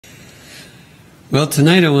Well,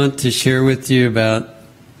 tonight I want to share with you about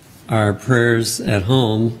our prayers at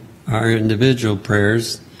home, our individual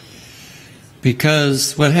prayers,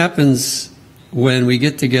 because what happens when we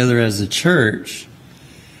get together as a church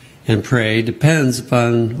and pray depends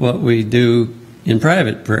upon what we do in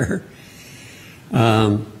private prayer.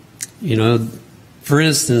 For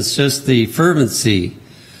instance, just the fervency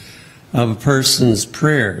of a person's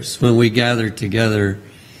prayers when we gather together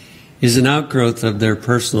is an outgrowth of their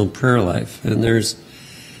personal prayer life. And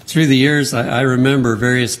through the years, I remember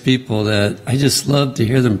various people that I just loved to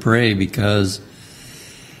hear them pray because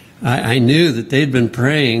I knew that they'd been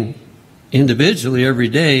praying individually every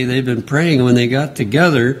day. They'd been praying when they got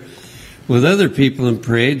together with other people and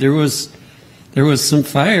prayed. There was some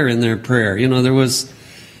fire in their prayer. There was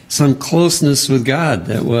some closeness with God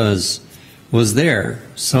that was there.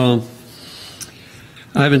 So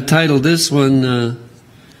I've entitled this one,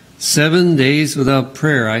 7 Days Without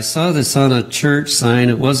Prayer. I saw this on a church sign.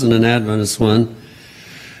 It wasn't an Adventist one.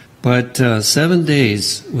 But 7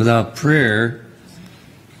 days without prayer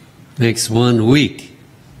makes 1 week.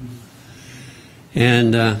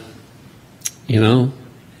 And, I'm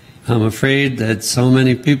afraid that so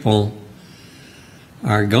many people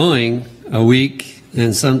are going a week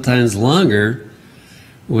and sometimes longer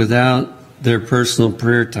without their personal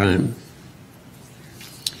prayer time.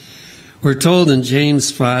 We're told in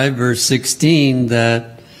James 5, verse 16,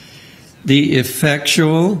 that the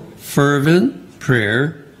effectual, fervent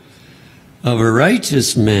prayer of a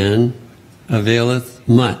righteous man availeth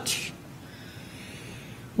much.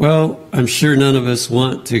 Well, I'm sure none of us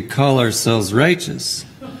want to call ourselves righteous.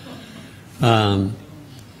 But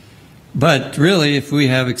really, if we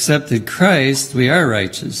have accepted Christ, we are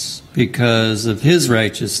righteous because of His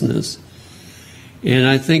righteousness. And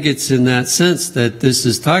I think it's in that sense that this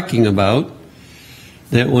is talking about,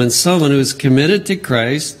 that when someone who's committed to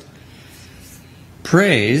Christ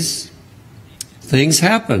prays, things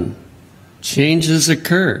happen, changes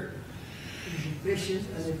occur. Is efficient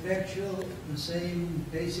and effectual the same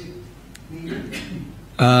basic meaning?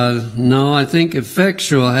 No, I think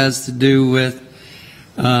effectual has to do with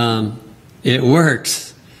it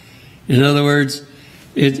works. In other words,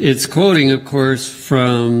 it's quoting, of course,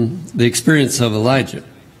 from the experience of Elijah.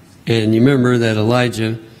 And you remember that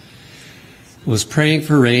Elijah was praying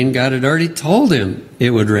for rain. God had already told him it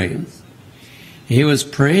would rain. He was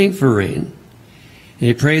praying for rain. And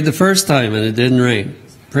he prayed the first time and it didn't rain.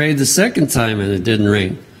 Prayed the second time and it didn't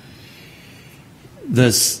rain.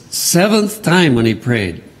 The seventh time when he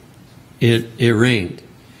prayed, it rained.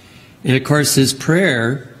 And of course his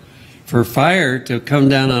prayer for fire to come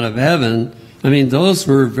down out of heaven, those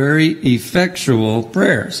were very effectual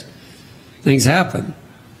prayers. Things happen.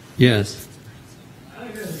 Yes. I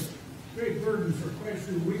had a great burden for quite a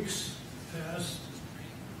few weeks past.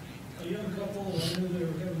 A young couple, I knew they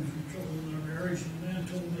were having some trouble in their marriage, and the man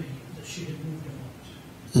told me that she had moved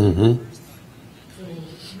on. Mm-hmm. So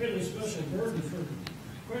really special burden for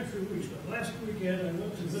quite a few weeks. But last weekend I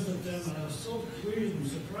went to visit them, and I was so pleased and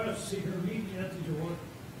surprised to see her meet at the door.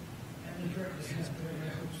 And apparently happy. I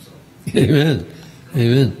hope so. Amen.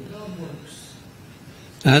 Amen. God works.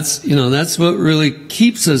 That's what really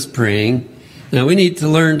keeps us praying. Now, we need to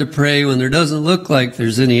learn to pray when there doesn't look like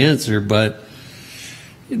there's any answer, but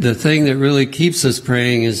the thing that really keeps us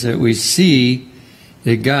praying is that we see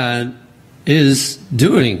that God is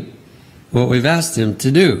doing what we've asked Him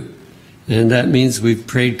to do. And that means we've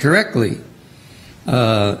prayed correctly.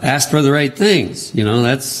 Asked for the right things.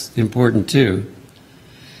 That's important too.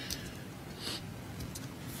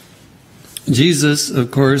 Jesus,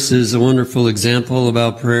 of course, is a wonderful example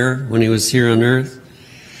about prayer when He was here on earth.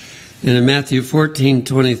 And in Matthew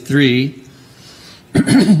 14:23,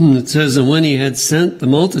 it says, "And when He had sent the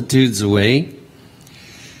multitudes away,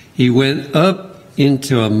 He went up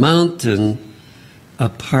into a mountain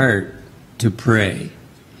apart to pray."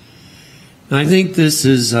 I think this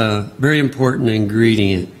is a very important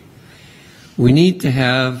ingredient. We need to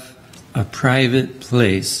have a private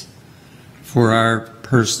place for our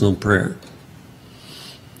personal prayer.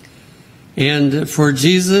 And for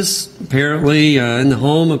Jesus, apparently in the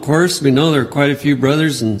home, of course, we know there are quite a few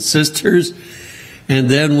brothers and sisters. And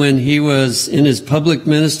then when He was in His public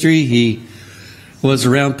ministry, He was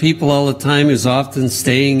around people all the time. He was often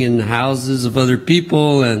staying in houses of other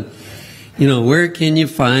people. And, where can you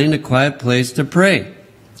find a quiet place to pray?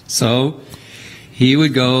 So He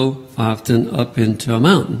would go often up into a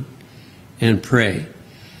mountain and pray.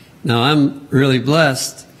 Now, I'm really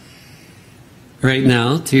blessed right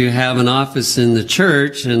now to have an office in the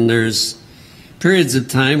church, and there's periods of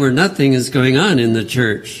time where nothing is going on in the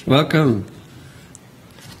church. Welcome.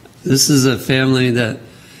 This is a family that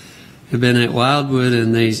had been at Wildwood,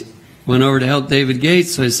 and they went over to help David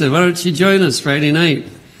Gates. So I said, why don't you join us Friday night?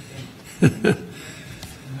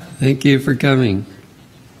 Thank you for coming.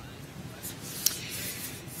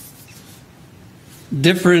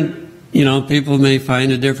 Different, people may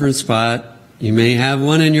find a different spot. You may have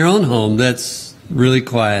one in your own home that's really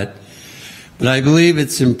quiet. But I believe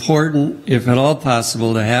it's important, if at all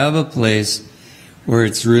possible, to have a place where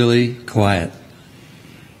it's really quiet.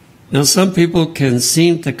 Now, some people can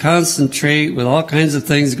seem to concentrate with all kinds of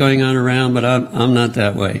things going on around, but I'm not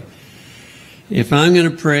that way. If I'm going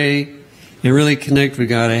to pray and really connect with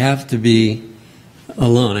God, I have to be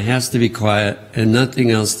alone. It has to be quiet and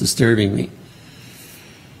nothing else disturbing me.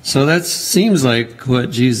 So that seems like what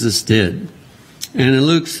Jesus did. And in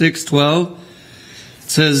Luke 6:12, it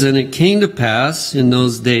says, and it came to pass in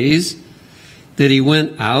those days that he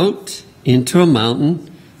went out into a mountain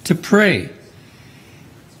to pray.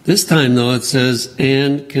 This time, though, it says,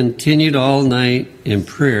 and continued all night in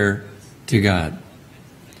prayer to God.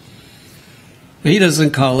 He doesn't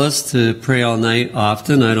call us to pray all night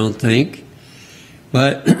often, I don't think.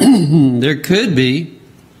 But there could be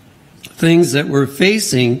things that we're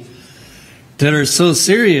facing that are so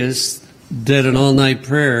serious that an all-night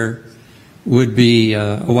prayer would be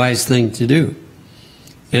a wise thing to do.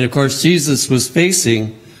 And, of course, Jesus was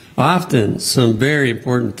facing often some very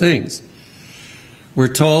important things.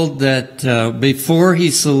 We're told that before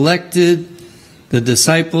he selected the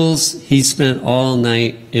disciples, he spent all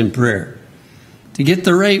night in prayer to get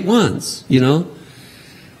the right ones,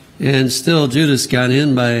 And still Judas got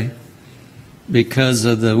in because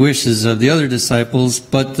of the wishes of the other disciples,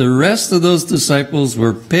 but the rest of those disciples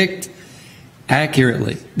were picked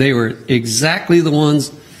accurately. They were exactly the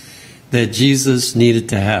ones that Jesus needed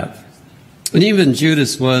to have. And even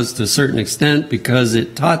Judas was to a certain extent, because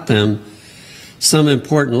it taught them some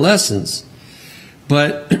important lessons.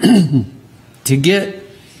 But to get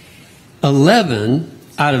 11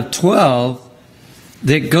 out of 12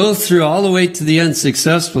 that go through all the way to the end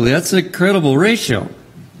successfully, that's a credible ratio.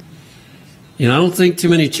 I don't think too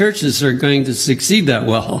many churches are going to succeed that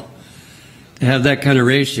well, to have that kind of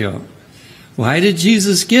ratio. Why did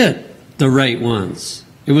Jesus get the right ones?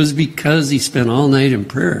 It was because he spent all night in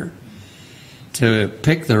prayer to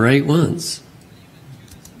pick the right ones.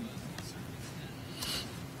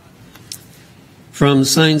 From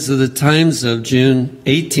Signs of the Times of June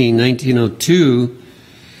 18, 1902,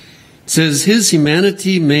 it says, his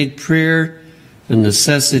humanity made prayer a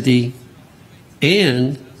necessity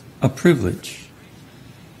and a privilege.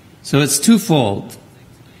 So it's twofold.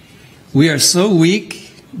 We are so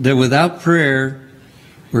weak that without prayer,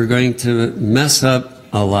 we're going to mess up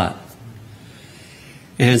a lot.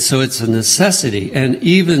 And so it's a necessity. And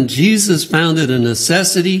even Jesus found it a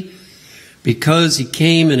necessity because he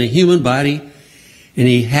came in a human body and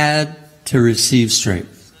he had to receive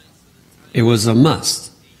strength. It was a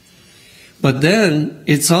must. But then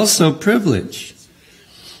it's also privilege.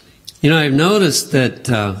 I've noticed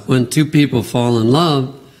that when two people fall in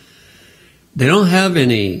love, they don't have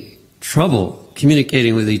any trouble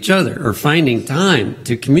communicating with each other or finding time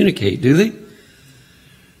to communicate, do they?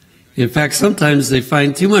 In fact, sometimes they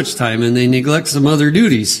find too much time and they neglect some other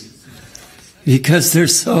duties because they're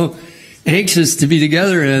so anxious to be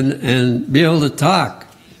together and be able to talk.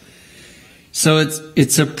 So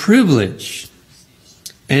it's a privilege.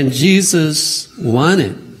 And Jesus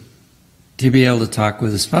wanted to be able to talk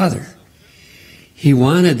with his Father. He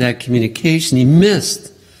wanted that communication. He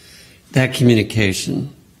missed that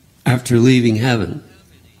communication after leaving heaven.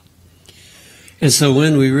 And so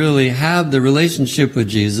when we really have the relationship with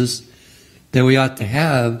Jesus that we ought to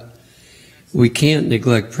have, we can't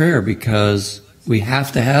neglect prayer because we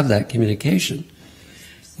have to have that communication.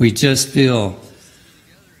 We just feel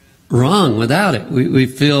wrong without it. We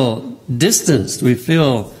feel distanced. We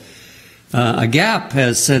feel a gap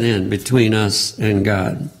has set in between us and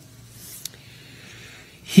God.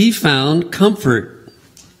 He found comfort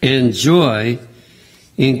and joy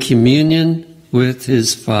in communion with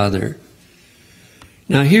his Father.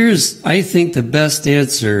 Now here's, I think, the best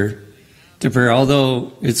answer to prayer,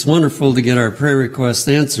 although it's wonderful to get our prayer requests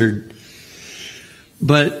answered.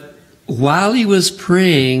 But while he was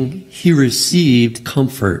praying, he received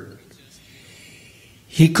comfort.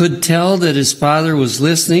 He could tell that his Father was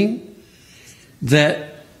listening,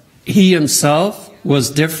 that he himself was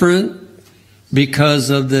different because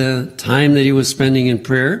of the time that he was spending in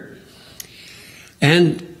prayer.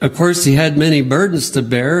 And, of course, he had many burdens to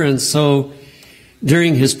bear, and so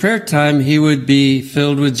during his prayer time, he would be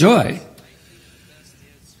filled with joy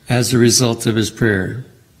as a result of his prayer.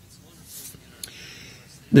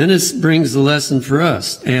 Then it brings the lesson for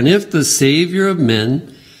us. And if the Savior of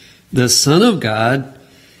men the Son of God,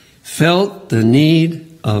 felt the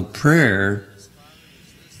need of prayer,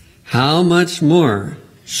 how much more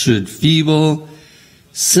should feeble,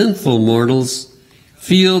 sinful mortals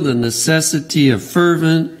feel the necessity of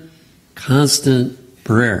fervent, constant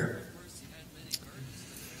prayer?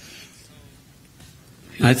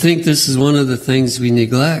 I think this is one of the things we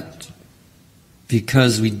neglect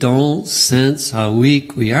because we don't sense how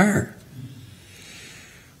weak we are.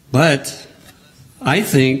 But I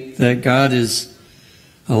think that God is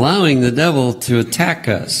allowing the devil to attack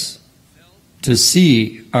us, to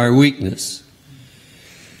see our weakness.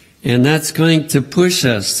 And that's going to push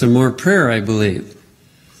us to more prayer, I believe.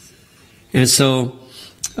 And so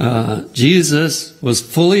Jesus was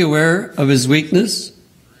fully aware of his weakness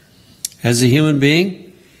as a human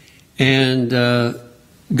being. And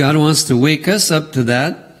God wants to wake us up to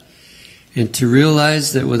that and to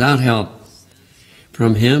realize that without help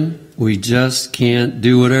from him, we just can't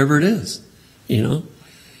do whatever it is. You know,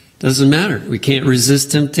 doesn't matter. We can't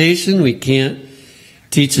resist temptation. We can't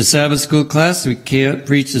teach a Sabbath school class. We can't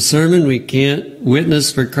preach a sermon. We can't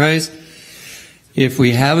witness for Christ. If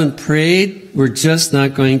we haven't prayed, we're just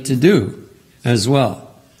not going to do as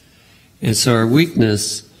well. And so our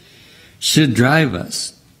weakness should drive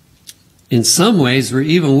us. In some ways, we're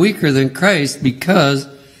even weaker than Christ because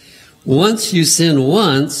once you sin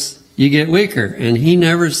once, you get weaker. And he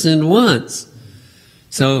never sinned once.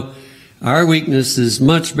 So our weakness is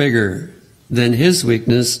much bigger than his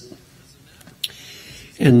weakness.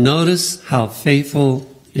 And notice how faithful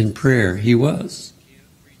in prayer he was.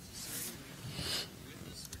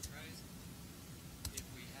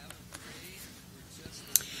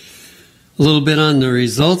 A little bit on the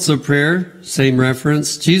results of prayer, same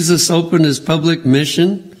reference. Jesus opened his public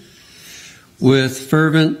mission with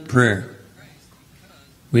fervent prayer.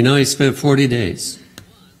 We know he spent 40 days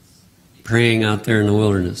praying out there in the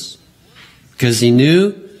wilderness because he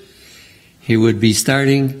knew he would be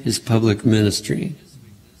starting his public ministry.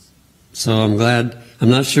 So I'm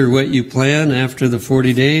not sure what you plan after the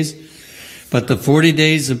 40 days, but the 40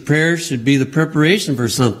 days of prayer should be the preparation for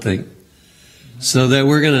something. So that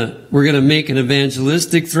we're gonna make an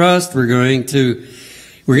evangelistic thrust. We're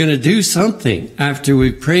gonna do something after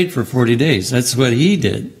we've prayed for 40 days. That's what he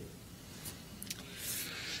did.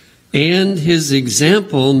 And his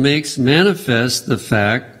example makes manifest the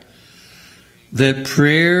fact that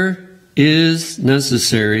prayer is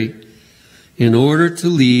necessary in order to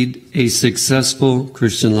lead a successful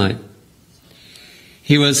Christian life.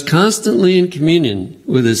 He was constantly in communion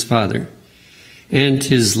with his Father. And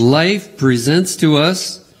his life presents to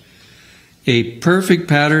us a perfect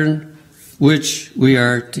pattern which we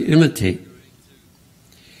are to imitate.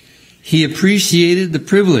 He appreciated the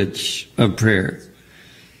privilege of prayer,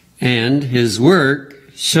 and his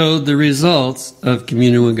work showed the results of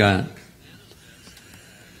communion with God.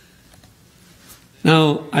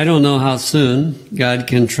 Now, I don't know how soon God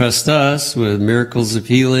can trust us with miracles of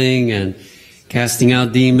healing and casting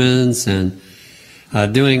out demons and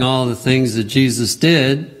doing all the things that Jesus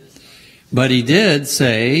did, but he did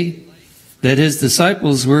say that his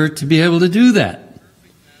disciples were to be able to do that.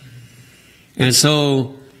 And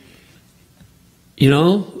so,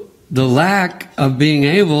 the lack of being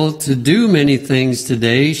able to do many things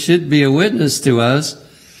today should be a witness to us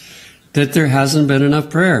that there hasn't been enough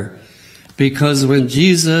prayer. Because when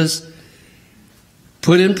Jesus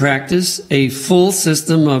put in practice a full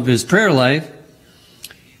system of his prayer life,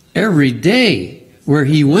 every day where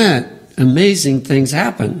he went, amazing things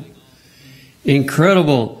happened.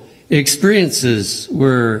 Incredible experiences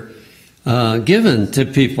were given to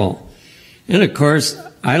people. And of course,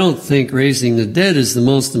 I don't think raising the dead is the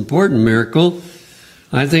most important miracle.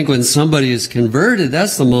 I think when somebody is converted,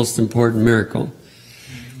 that's the most important miracle.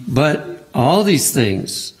 But all these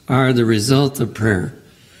things are the result of prayer.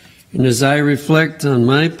 And as I reflect on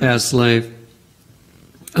my past life,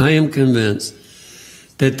 I am convinced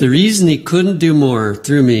that the reason he couldn't do more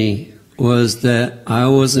through me was that I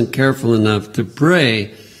wasn't careful enough to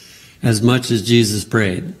pray as much as Jesus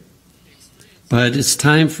prayed. But it's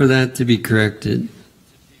time for that to be corrected.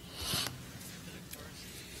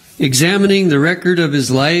 Examining the record of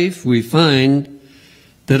his life, we find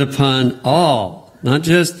that upon all, not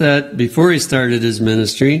just that before he started his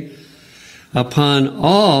ministry, upon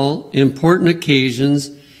all important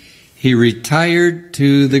occasions, he retired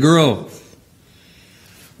to the grove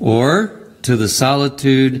or to the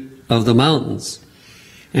solitude of the mountains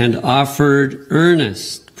and offered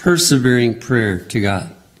earnest, persevering prayer to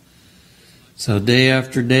God. So day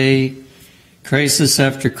after day, crisis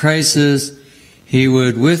after crisis, he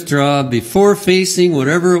would withdraw before facing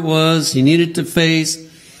whatever it was he needed to face,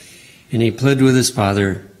 and he pled with his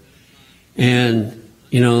Father And,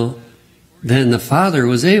 then the Father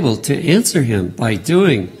was able to answer him by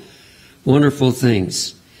doing wonderful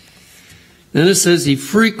things. Then it says he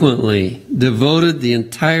frequently devoted the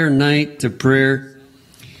entire night to prayer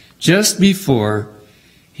just before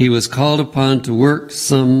he was called upon to work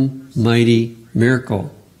some mighty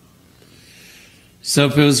miracle. So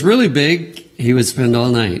if it was really big, he would spend all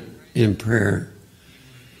night in prayer.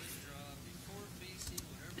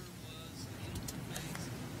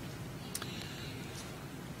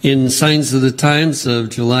 In Signs of the Times of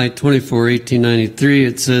July 24, 1893,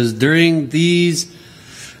 it says, during these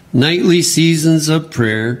nightly seasons of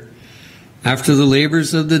prayer, after the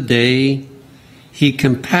labors of the day, he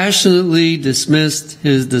compassionately dismissed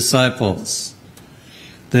his disciples,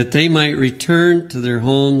 that they might return to their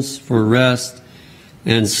homes for rest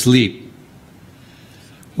and sleep.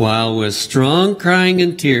 While with strong crying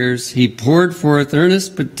and tears, he poured forth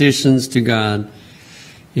earnest petitions to God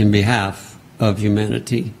in behalf of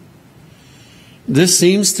humanity. This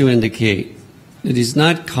seems to indicate that he's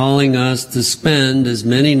not calling us to spend as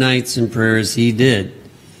many nights in prayer as he did.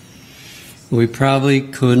 We probably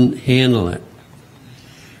couldn't handle it.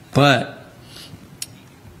 But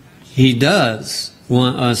he does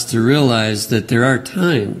want us to realize that there are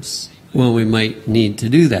times when we might need to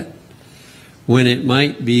do that, when it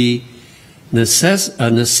might be a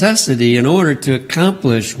necessity in order to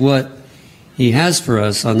accomplish what he has for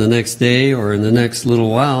us on the next day or in the next little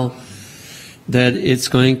while, that it's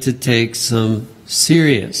going to take some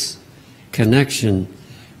serious connection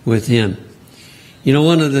with him.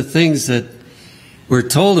 One of the things that we're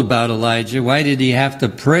told about Elijah, why did he have to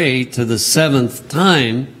pray to the 7th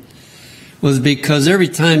time, was because every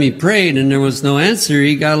time he prayed and there was no answer,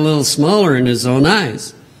 he got a little smaller in his own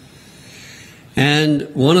eyes. And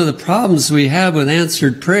one of the problems we have with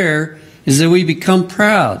answered prayer is that we become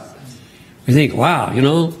proud. We think, wow,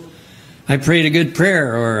 I prayed a good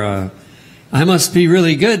prayer, or I must be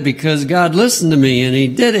really good because God listened to me and he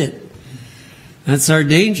did it. That's our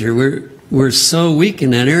danger. We're so weak in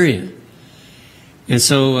that area. And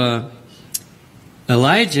so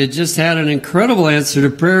Elijah just had an incredible answer to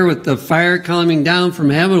prayer with the fire coming down from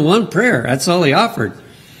heaven. One prayer, that's all he offered.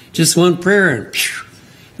 Just one prayer, and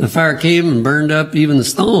the fire came and burned up even the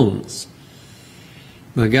stones.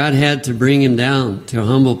 But God had to bring him down to a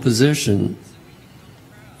humble position.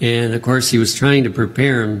 And of course he was trying to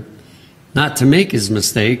prepare him not to make his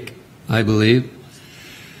mistake, I believe.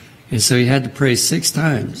 And so he had to pray 6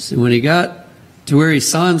 times. And when he got to where he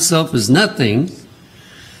saw himself as nothing,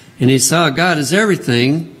 and he saw God as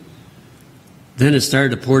everything, then it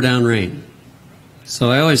started to pour down rain.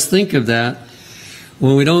 So I always think of that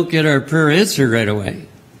when we don't get our prayer answered right away,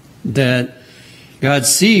 that God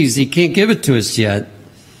sees he can't give it to us yet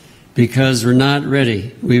because we're not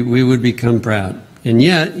ready. We would become proud. And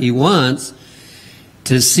yet he wants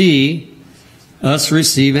to see us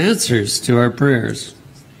receive answers to our prayers.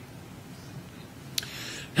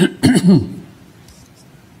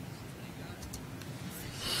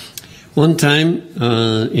 One time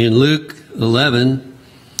in Luke 11,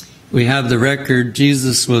 we have the record.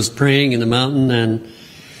 Jesus was praying in the mountain, and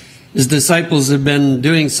his disciples had been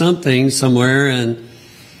doing something somewhere,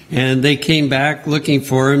 and they came back looking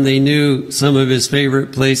for him. They knew some of his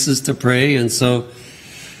favorite places to pray, and so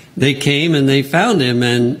they came and they found him,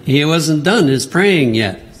 and he wasn't done his praying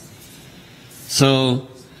yet. So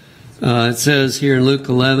it says here in Luke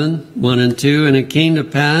 11, 1 and 2, and it came to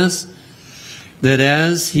pass that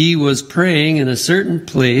as he was praying in a certain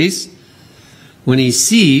place, when he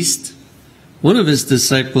ceased, one of his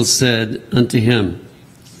disciples said unto him,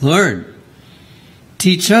 Lord,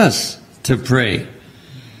 teach us to pray,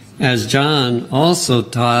 as John also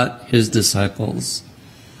taught his disciples.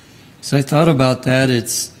 So I thought about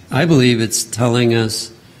that. I believe it's telling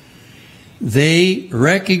us they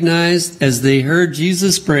recognized as they heard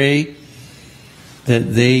Jesus pray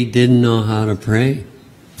that they didn't know how to pray.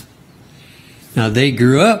 Now they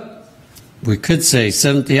grew up, we could say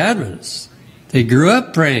Seventh-day Adventists. They grew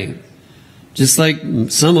up praying, just like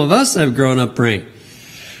some of us have grown up praying.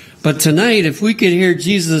 But tonight, if we could hear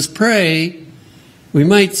Jesus pray, we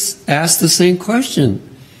might ask the same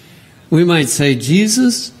question. We might say,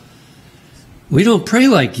 Jesus, we don't pray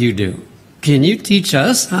like you do. Can you teach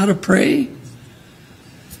us how to pray?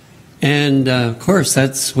 And of course,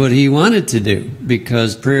 that's what he wanted to do,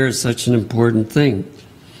 because prayer is such an important thing.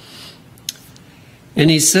 And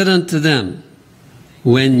he said unto them,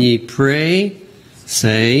 when ye pray,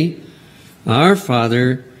 say, Our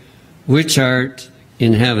Father, which art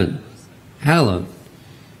in heaven, hallowed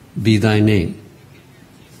be thy name.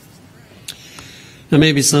 Now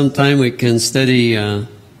maybe sometime we can study the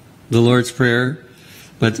Lord's Prayer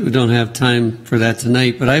but we don't have time for that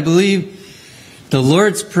tonight. But I believe the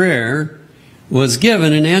Lord's Prayer was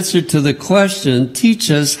given in answer to the question,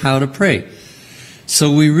 teach us how to pray.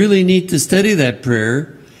 So we really need to study that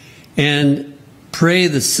prayer and pray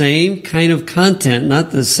the same kind of content,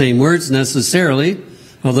 not the same words necessarily,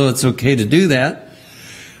 although it's okay to do that.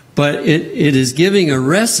 But it is giving a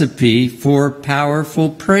recipe for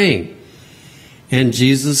powerful praying. And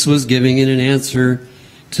Jesus was giving it an answer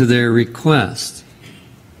to their request.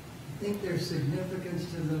 I think there's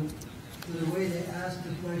significance to the way they asked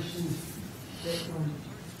the questions that were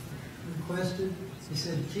requested. They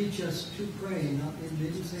said, teach us to pray. They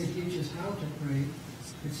didn't say teach us how to pray.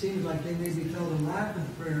 It seems like they maybe felt a lack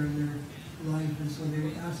of prayer in their life, and so they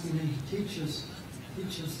were asking them to teach us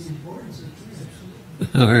the importance of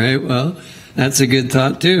prayer. All right, well, that's a good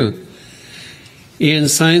thought too. In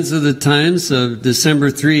Signs of the Times of December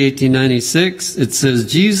 3, 1896, it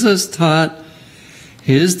says, Jesus taught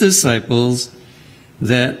his disciples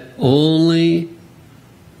that only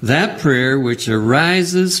that prayer which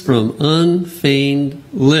arises from unfeigned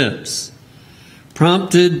lips,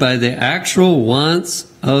 prompted by the actual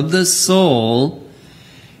wants of the soul,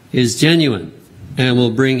 is genuine and will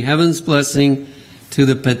bring heaven's blessing to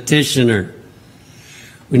the petitioner.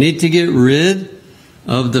 We need to get rid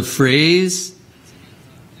of the phrase,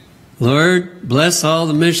 Lord, bless all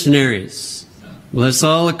the missionaries, bless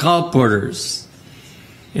all the call porters,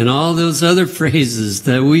 and all those other phrases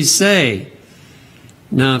that we say.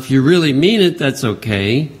 Now, if you really mean it, that's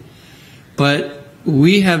okay, but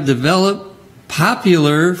we have developed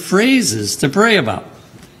popular phrases to pray about.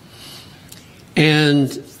 And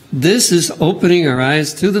this is opening our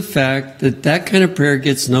eyes to the fact that that kind of prayer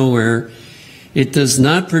gets nowhere. It does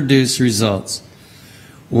not produce results.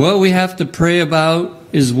 What we have to pray about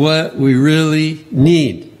is what we really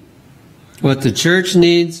need. What the church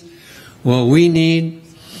needs, what we need,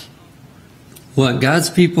 what God's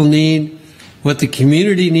people need, what the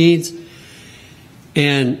community needs.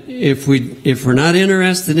 And if we're not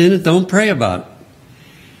interested in it, don't pray about it.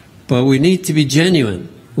 But we need to be genuine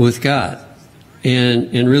with God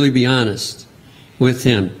and really be honest with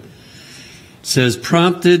Him. It says,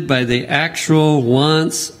 prompted by the actual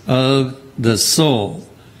wants of the soul.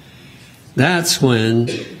 That's when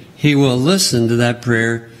He will listen to that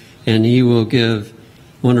prayer and He will give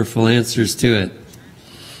wonderful answers to it.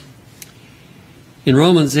 In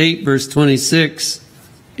Romans 8, verse 26,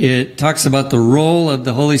 it talks about the role of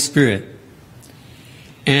the Holy Spirit.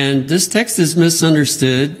 And this text is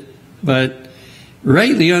misunderstood, but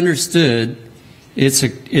rightly understood, it's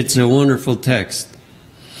a wonderful text.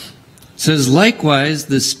 It says, likewise,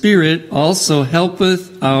 the Spirit also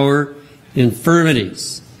helpeth our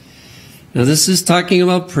infirmities. Now, this is talking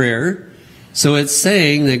about prayer. So it's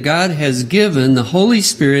saying that God has given the Holy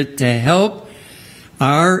Spirit to help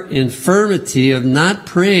our infirmity of not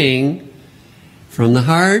praying from the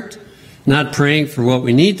heart, not praying for what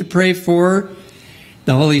we need to pray for.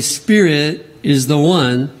 The Holy Spirit is the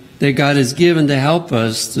one that God has given to help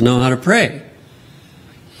us to know how to pray.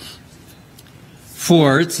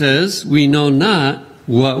 For it says, we know not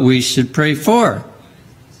what we should pray for,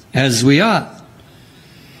 as we ought.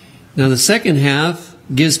 Now the second half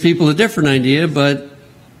gives people a different idea, but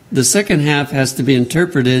the second half has to be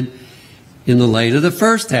interpreted in the light of the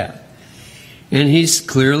first half. And he's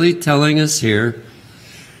clearly telling us here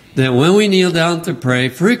that when we kneel down to pray,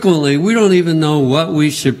 frequently we don't even know what we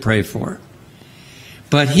should pray for.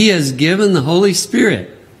 But He has given the Holy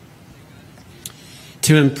Spirit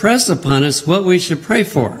to impress upon us what we should pray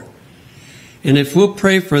for. And if we'll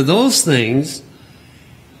pray for those things,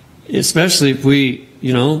 especially if we,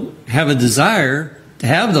 have a desire to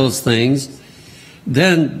have those things,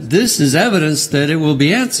 then this is evidence that it will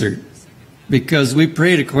be answered because we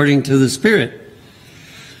prayed according to the Spirit.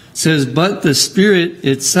 It says, but the Spirit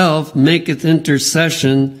itself maketh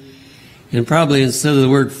intercession, and probably instead of the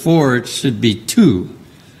word for, it should be to.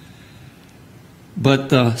 But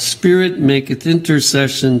the Spirit maketh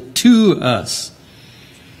intercession to us.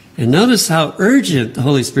 And notice how urgent the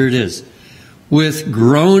Holy Spirit is. With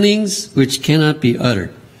groanings which cannot be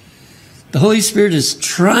uttered. The Holy Spirit is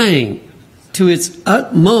trying to its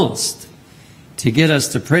utmost to get us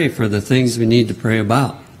to pray for the things we need to pray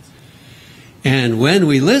about. And when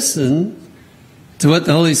we listen to what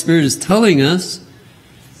the Holy Spirit is telling us,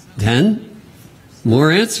 then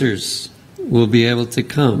more answers will be able to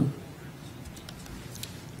come.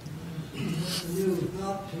 New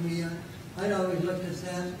thought to me, I'd always looked at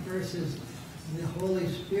that versus the Holy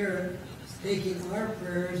Spirit taking our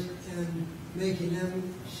prayers and making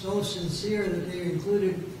them so sincere that they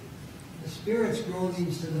included the Spirit's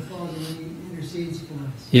groanings to the Father when He intercedes for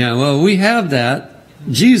us. Yeah, well, we have that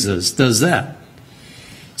Jesus does that.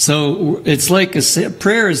 So it's like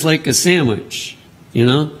prayer is like a sandwich, you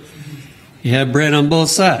know? You have bread on both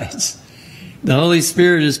sides. The Holy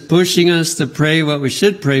Spirit is pushing us to pray what we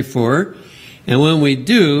should pray for. And when we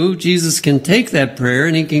do, Jesus can take that prayer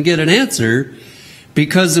and he can get an answer,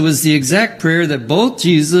 because it was the exact prayer that both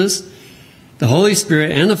Jesus, the Holy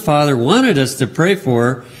Spirit, and the Father wanted us to pray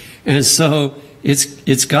for. And so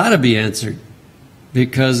it's got to be answered,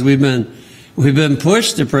 because we've been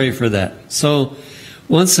pushed to pray for that. So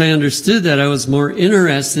once I understood that, I was more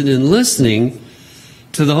interested in listening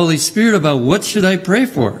to the Holy Spirit about what should I pray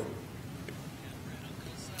for.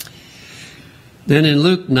 Then in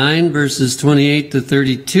Luke 9, verses 28 to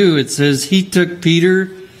 32, it says, he took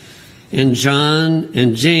Peter and John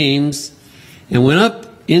and James and went up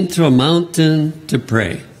into a mountain to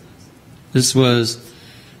pray. This was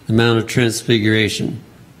the Mount of Transfiguration.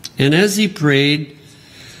 And as he prayed,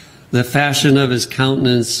 the fashion of his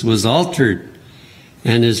countenance was altered,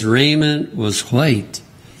 and his raiment was white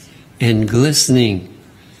and glistening.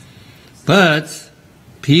 But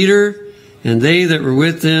Peter and they that were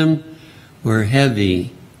with him were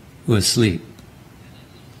heavy with sleep.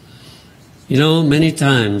 You know, many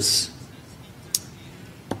times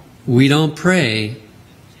we don't pray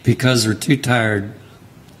because we're too tired.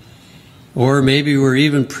 Or maybe we're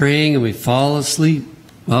even praying and we fall asleep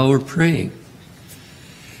while we're praying.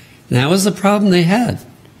 And that was the problem they had.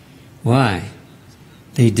 Why?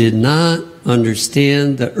 They did not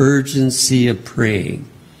understand the urgency of praying.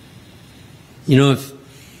 You know,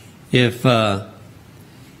 if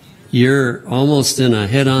you're almost in a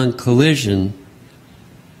head-on collision,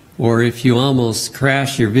 or if you almost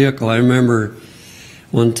crash your vehicle. I remember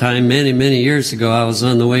one time many years ago, I was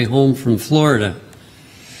on the way home from Florida,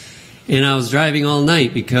 and I was driving all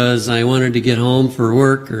night because I wanted to get home for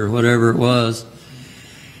work or whatever it was.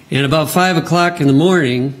 And about 5 o'clock in the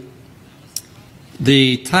morning,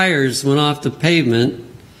 the tires went off the pavement,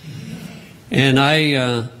 and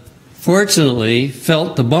I fortunately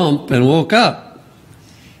felt the bump and woke up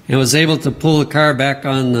and was able to pull the car back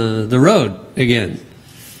on the road again.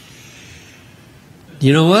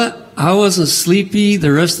 You know what? I wasn't sleepy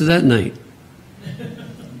the rest of that night.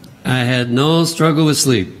 I had no struggle with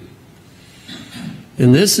sleep.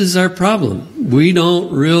 And this is our problem. We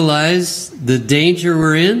don't realize the danger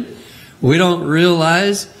we're in. We don't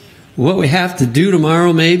realize what we have to do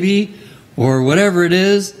tomorrow maybe, or whatever it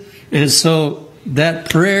is. And so that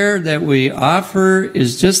prayer that we offer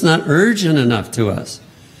is just not urgent enough to us.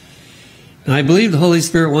 And I believe the Holy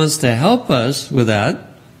Spirit wants to help us with that.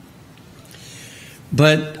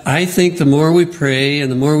 But I think the more we pray and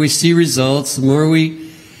the more we see results, the more we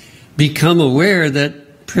become aware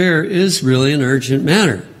that prayer is really an urgent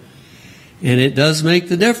matter. And it does make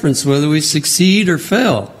the difference whether we succeed or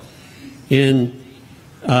fail in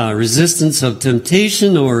resistance of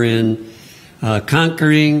temptation, or in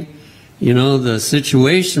conquering, you know, the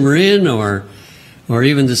situation we're in, or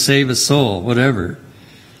even to save a soul, whatever.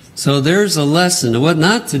 So there's a lesson of what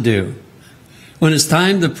not to do. When it's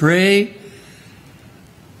time to pray,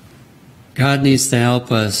 God needs to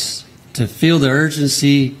help us to feel the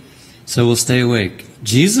urgency so we'll stay awake.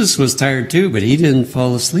 Jesus was tired too, but he didn't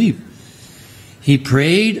fall asleep. He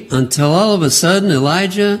prayed until all of a sudden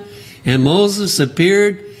Elijah and Moses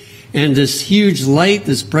appeared, and this huge light,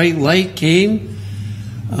 this bright light came.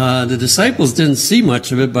 The disciples didn't see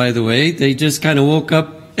much of it, by the way. They just kind of woke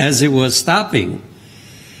up as it was stopping.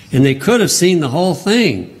 And they could have seen the whole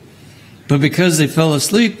thing. But because they fell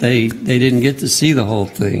asleep, they didn't get to see the whole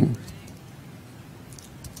thing.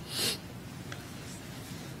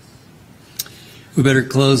 We better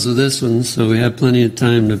close with this one so we have plenty of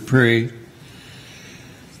time to pray.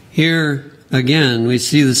 Here, again, we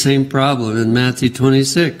see the same problem in Matthew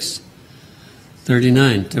 26,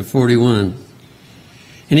 39 to 41.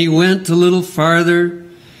 And he went a little farther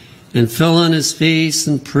and fell on his face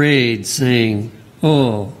and prayed, saying,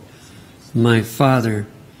 "Oh, my Father,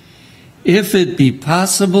 if it be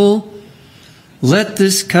possible, let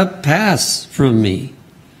this cup pass from me.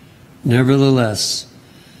 Nevertheless,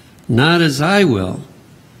 not as I will,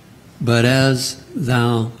 but as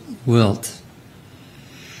thou wilt."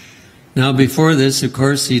 Now, before this, of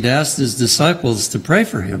course, he'd asked his disciples to pray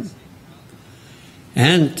for him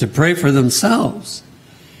and to pray for themselves,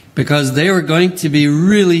 because they were going to be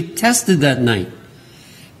really tested that night.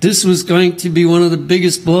 This was going to be one of the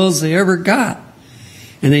biggest blows they ever got,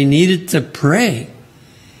 and they needed to pray.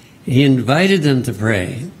 He invited them to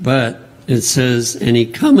pray, but it says, "And he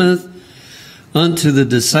cometh unto the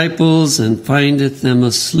disciples, and findeth them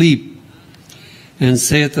asleep, and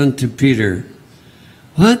saith unto Peter,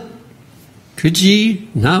 What? Could ye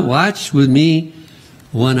not watch with me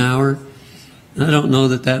 1 hour. I don't know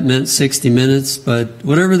that that meant 60 minutes, but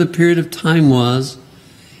whatever the period of time was,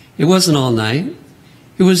 it wasn't all night.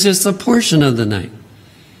 It was just a portion of the night.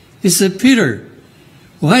 He said, Peter,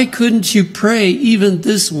 why couldn't you pray even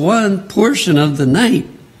this one portion of the night?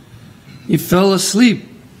 You fell asleep.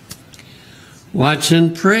 Watch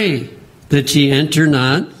and pray that ye enter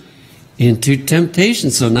not into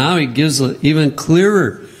temptation. So now he gives an even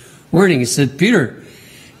clearer warning. He said, Peter,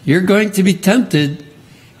 you're going to be tempted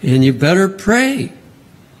and you better pray.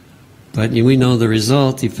 But we know the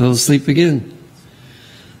result. He fell asleep again.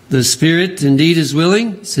 The spirit indeed is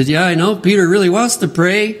willing. He said, yeah, I know Peter really wants to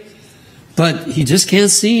pray, but he just can't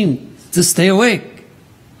seem to stay awake.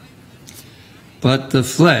 But the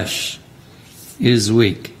flesh is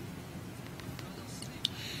weak.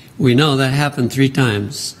 We know that happened 3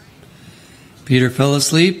 times. Peter fell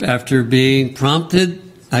asleep after being prompted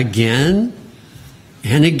again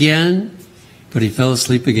and again, but he fell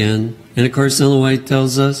asleep again. And of course, Ellen White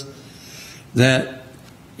tells us that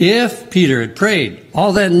if Peter had prayed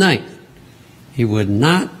all that night, he would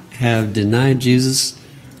not have denied Jesus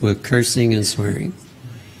with cursing and swearing.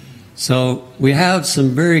 So we have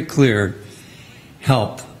some very clear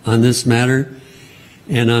help on this matter.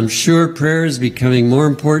 And I'm sure prayer is becoming more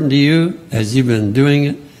important to you as you've been doing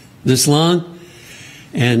it this long.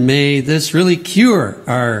 And may this really cure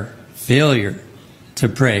our failure to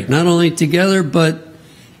pray, not only together, but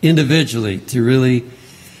individually, to really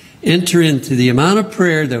enter into the amount of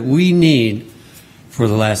prayer that we need for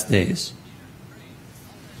the last days.